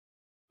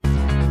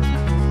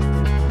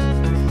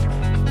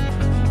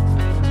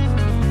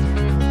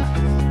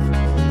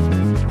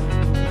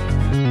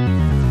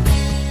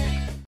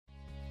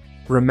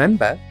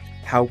Remember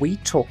how we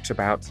talked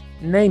about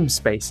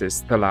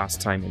namespaces the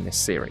last time in this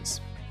series?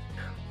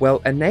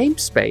 Well, a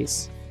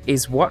namespace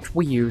is what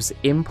we use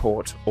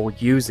import or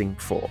using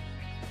for.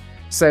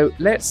 So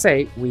let's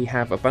say we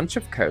have a bunch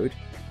of code,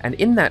 and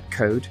in that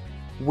code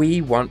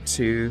we want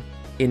to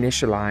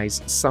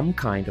initialize some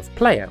kind of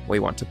player. We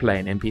want to play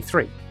an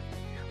MP3.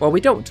 Well, we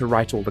don't want to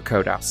write all the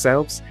code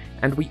ourselves,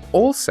 and we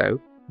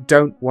also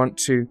don't want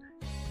to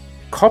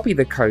copy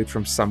the code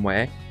from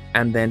somewhere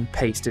and then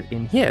paste it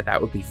in here.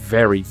 That would be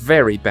very,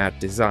 very bad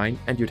design,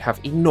 and you'd have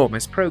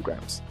enormous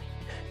programs.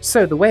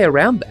 So the way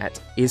around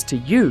that is to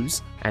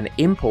use an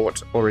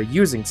import or a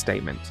using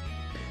statement.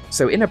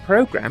 So in a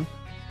program,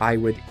 I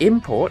would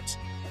import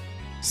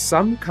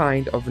some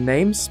kind of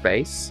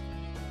namespace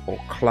or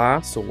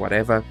class or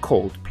whatever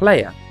called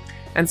player.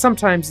 And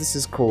sometimes this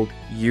is called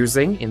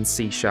using in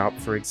C#,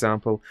 for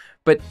example,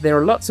 but there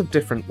are lots of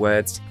different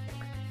words.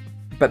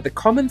 But the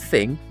common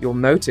thing you'll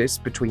notice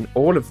between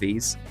all of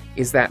these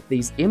is that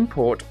these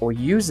import or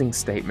using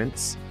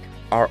statements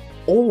are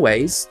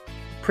always,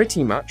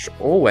 pretty much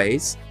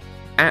always,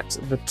 at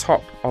the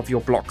top of your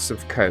blocks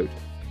of code.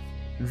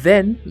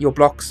 Then your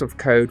blocks of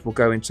code will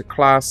go into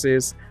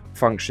classes,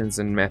 functions,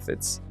 and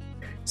methods.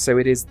 So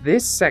it is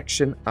this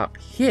section up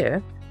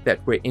here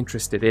that we're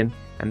interested in,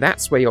 and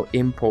that's where your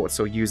imports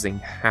or using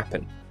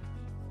happen.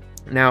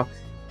 Now,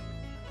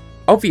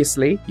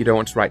 obviously, you don't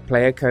want to write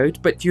player code,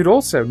 but you'd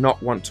also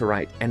not want to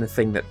write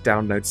anything that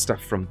downloads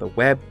stuff from the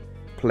web,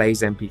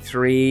 plays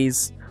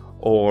MP3s,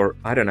 or,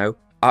 I don't know,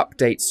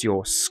 updates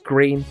your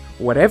screen.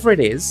 Whatever it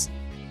is,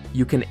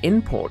 you can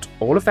import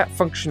all of that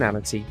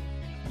functionality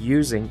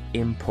using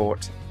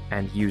import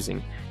and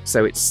using.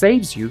 So it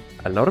saves you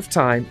a lot of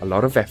time, a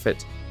lot of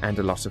effort, and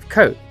a lot of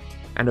code.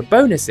 And a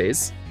bonus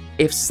is,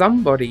 if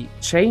somebody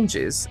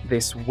changes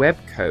this web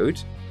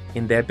code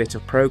in their bit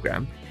of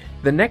program,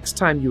 the next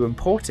time you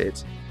import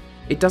it,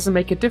 it doesn't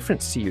make a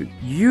difference to you.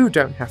 You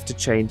don't have to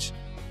change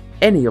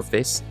any of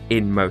this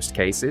in most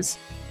cases.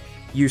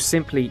 You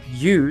simply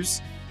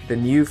use the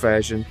new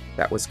version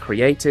that was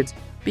created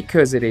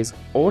because it is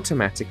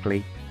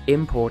automatically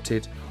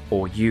imported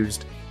or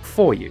used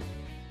for you.